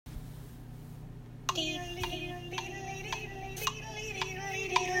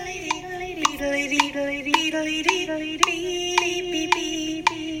Hi,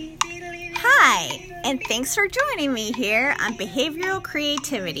 and thanks for joining me here on Behavioral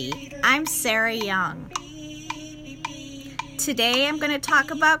Creativity. I'm Sarah Young. Today I'm going to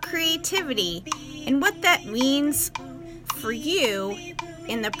talk about creativity and what that means for you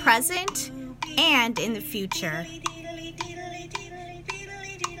in the present and in the future.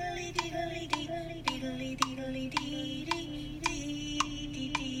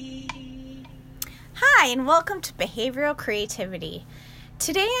 Hi, and welcome to Behavioral Creativity.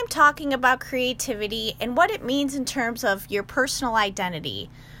 Today I'm talking about creativity and what it means in terms of your personal identity,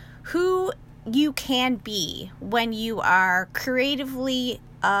 who you can be when you are creatively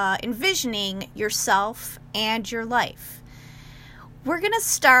envisioning yourself and your life. We're going to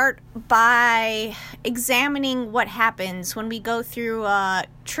start by examining what happens when we go through a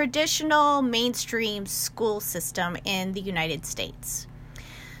traditional mainstream school system in the United States.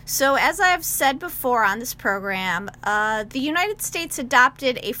 So as I've said before on this program, the United States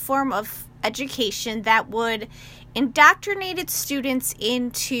adopted a form of education that would indoctrinate its students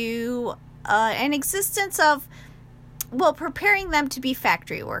into an existence of, preparing them to be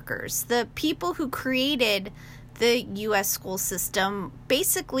factory workers. The people who created the U.S. school system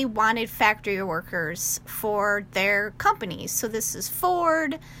basically wanted factory workers for their companies. So this is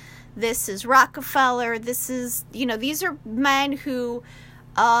Ford, this is Rockefeller, these are men who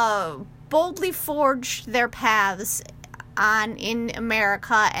boldly forged their paths in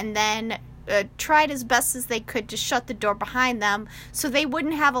America and then tried as best as they could to shut the door behind them so they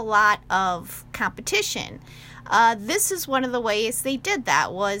wouldn't have a lot of competition. This is one of the ways they did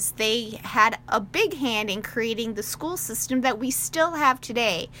that, was they had a big hand in creating the school system that we still have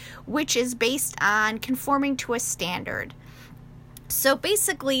today, which is based on conforming to a standard. So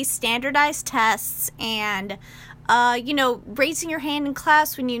basically standardized tests and raising your hand in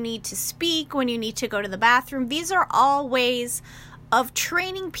class when you need to speak, when you need to go to the bathroom. These are all ways of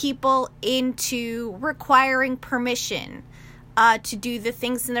training people into requiring permission to do the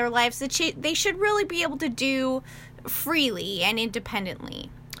things in their lives that they should really be able to do freely and independently.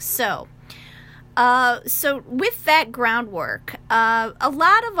 So with that groundwork, a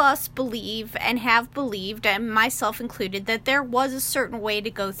lot of us believe and have believed, and myself included, that there was a certain way to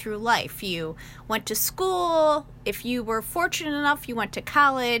go through life. You went to school. If you were fortunate enough, you went to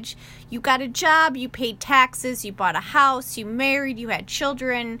college, you got a job, you paid taxes, you bought a house, you married, you had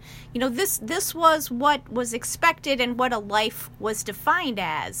children. This was what was expected and what a life was defined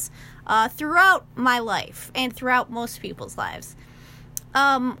as throughout my life and throughout most people's lives.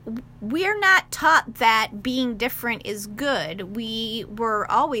 We're not taught that being different is good. We were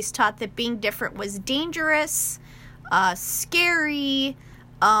always taught that being different was dangerous, scary,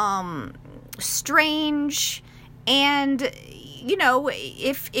 strange, and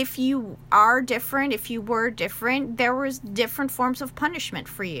if you are different, if you were different, there was different forms of punishment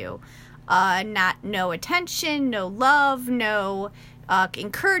for you. No attention, no love, no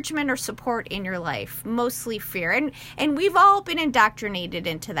encouragement or support in your life, mostly fear. And we've all been indoctrinated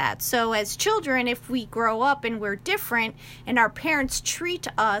into that. So as children, if we grow up and we're different and our parents treat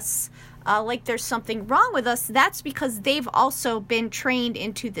us like there's something wrong with us, that's because they've also been trained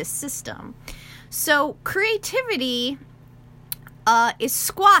into this system. So creativity is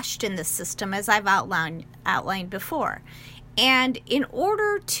squashed in this system, as I've outlined before. And in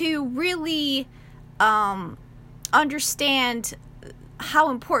order to really understand how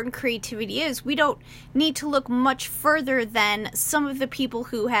important creativity is, we don't need to look much further than some of the people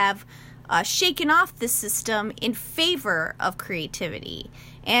who have shaken off the system in favor of creativity.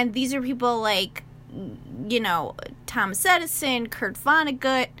 And these are people like, Thomas Edison, Kurt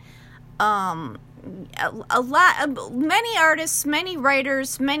Vonnegut, many artists, many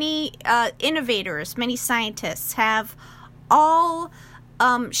writers, many innovators, many scientists have all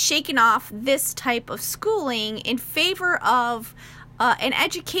shaken off this type of schooling in favor of an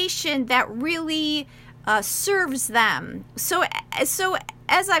education that really serves them. So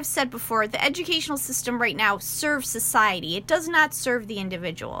as I've said before, the educational system right now serves society. It does not serve the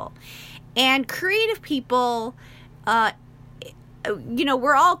individual. And creative people, we're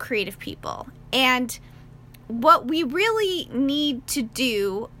all creative people. And what we really need to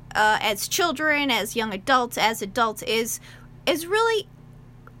do as children, as young adults, as adults, is really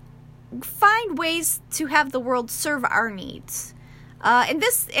find ways to have the world serve our needs.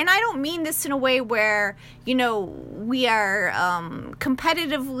 And I don't mean this in a way where, we are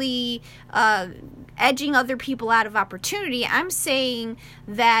competitively edging other people out of opportunity. I'm saying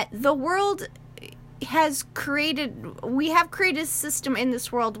that the world we have created a system in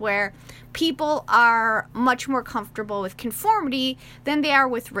this world where people are much more comfortable with conformity than they are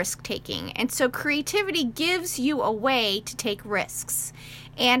with risk taking. And so creativity gives you a way to take risks.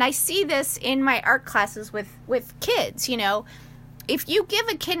 And I see this in my art classes with kids. If you give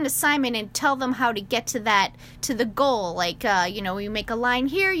a kid an assignment and tell them how to get to the goal, like, you make a line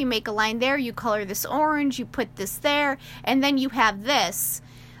here, you make a line there, you color this orange, you put this there, and then you have this,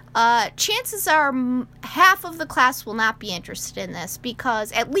 chances are half of the class will not be interested in this,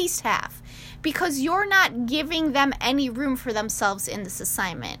 because at least half, because you're not giving them any room for themselves in this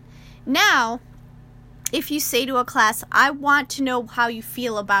assignment. Now, if you say to a class, I want to know how you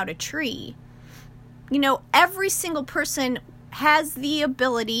feel about a tree, every single person has the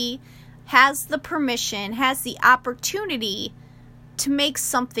ability, has the permission, has the opportunity to make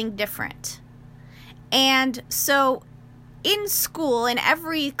something different. And so in school, in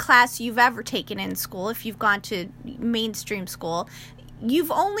every class you've ever taken in school, if you've gone to mainstream school,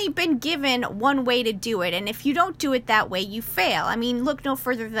 you've only been given one way to do it. And if you don't do it that way, you fail. I mean, look no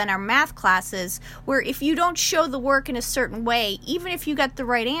further than our math classes, where if you don't show the work in a certain way, even if you get the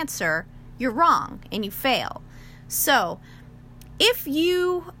right answer, you're wrong and you fail. So if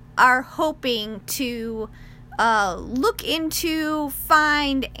you are hoping to look into,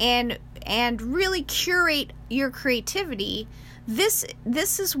 find, and really curate your creativity, this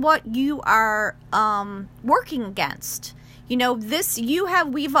is what you are working against.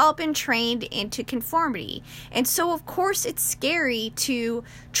 We've all been trained into conformity. And so, of course, it's scary to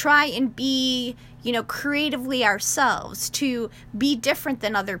try and be, creatively ourselves, to be different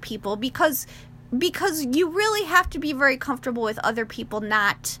than other people, because you really have to be very comfortable with other people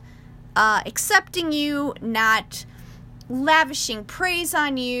not accepting you, not lavishing praise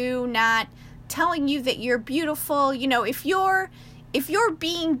on you, not telling you that you're beautiful. If you're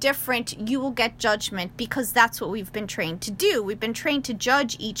being different, you will get judgment, because that's what we've been trained to do. We've been trained to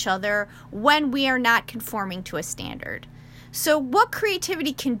judge each other when we are not conforming to a standard. So what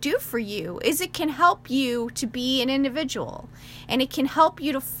creativity can do for you is it can help you to be an individual, and it can help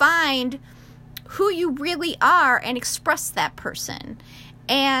you to find who you really are and express that person.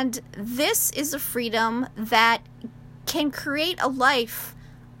 And this is a freedom that can create a life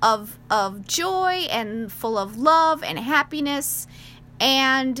of joy and full of love and happiness.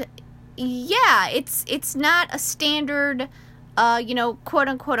 And yeah, it's not a standard, quote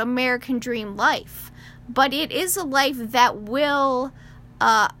unquote American dream life, but it is a life that will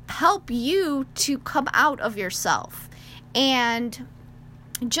help you to come out of yourself. And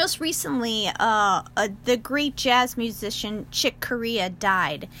just recently, the great jazz musician Chick Corea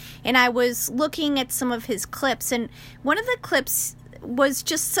died, and I was looking at some of his clips, and one of the clips was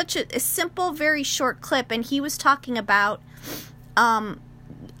just such a simple, very short clip, and he was talking about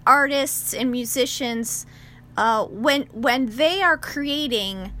artists and musicians, when they are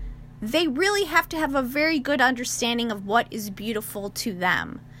creating, they really have to have a very good understanding of what is beautiful to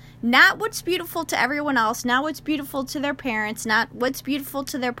them. Not what's beautiful to everyone else, not what's beautiful to their parents, not what's beautiful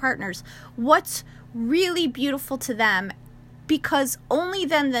to their partners. What's really beautiful to them, because only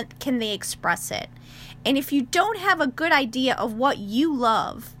then can they express it. And if you don't have a good idea of what you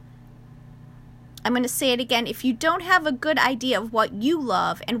love, I'm going to say it again, if you don't have a good idea of what you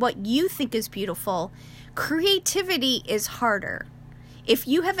love and what you think is beautiful, creativity is harder. If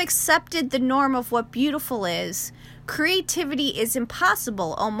you have accepted the norm of what beautiful is, creativity is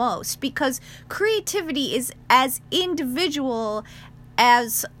impossible almost, because creativity is as individual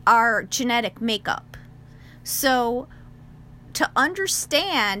as our genetic makeup. So to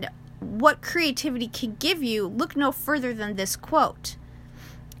understand what creativity can give you, look no further than this quote.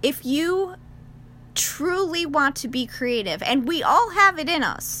 If you truly want to be creative, and we all have it in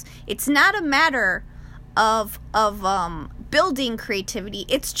us, it's not a matter of building creativity,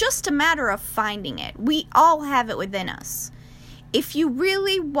 it's just a matter of finding it. We all have it within us. If you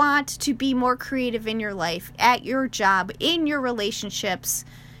really want to be more creative in your life, at your job, in your relationships,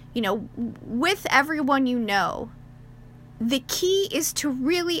 with everyone you know, the key is to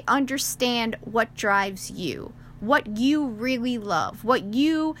really understand what drives you, what you really love, what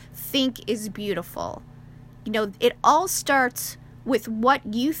you think is beautiful. It all starts with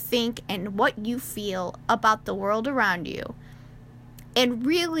what you think and what you feel about the world around you, and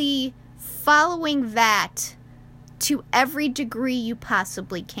really following that to every degree you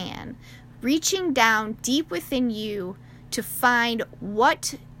possibly can, reaching down deep within you to find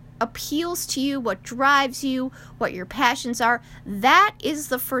what appeals to you, what drives you, what your passions are. That is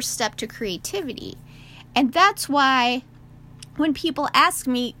the first step to creativity. And that's why when people ask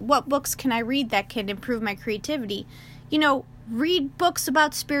me what books can I read that can improve my creativity, Read books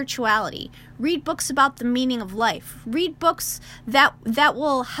about spirituality. Read books about the meaning of life. Read books that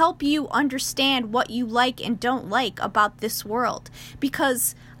will help you understand what you like and don't like about this world.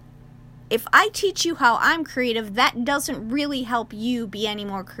 Because if I teach you how I'm creative, that doesn't really help you be any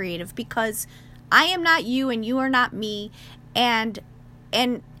more creative, because I am not you and you are not me. And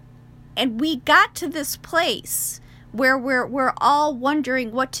we got to this place where we're all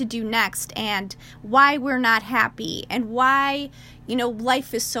wondering what to do next and why we're not happy and why,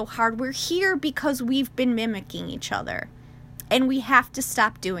 life is so hard. We're here because we've been mimicking each other, and we have to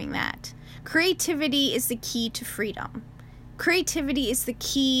stop doing that. Creativity is the key to freedom. Creativity is the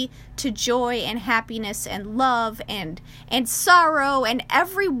key to joy and happiness and love and sorrow and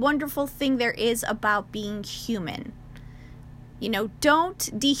every wonderful thing there is about being human. Don't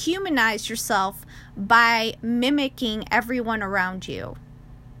dehumanize yourself by mimicking everyone around you.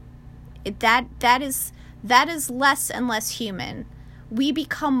 That is less and less human. We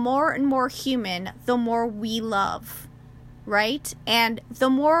become more and more human the more we love, right? And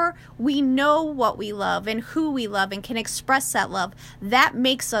the more we know what we love and who we love and can express that love, that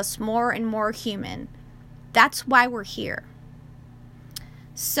makes us more and more human. That's why we're here.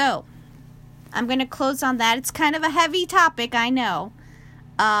 So, I'm going to close on that. It's kind of a heavy topic, I know.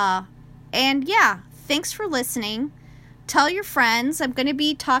 And yeah, thanks for listening. Tell your friends. I'm going to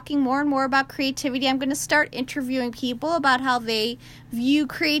be talking more and more about creativity. I'm going to start interviewing people about how they view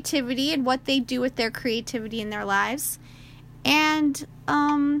creativity and what they do with their creativity in their lives. And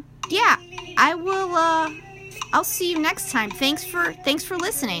yeah, I'll see you next time. Thanks for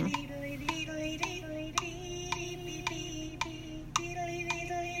listening.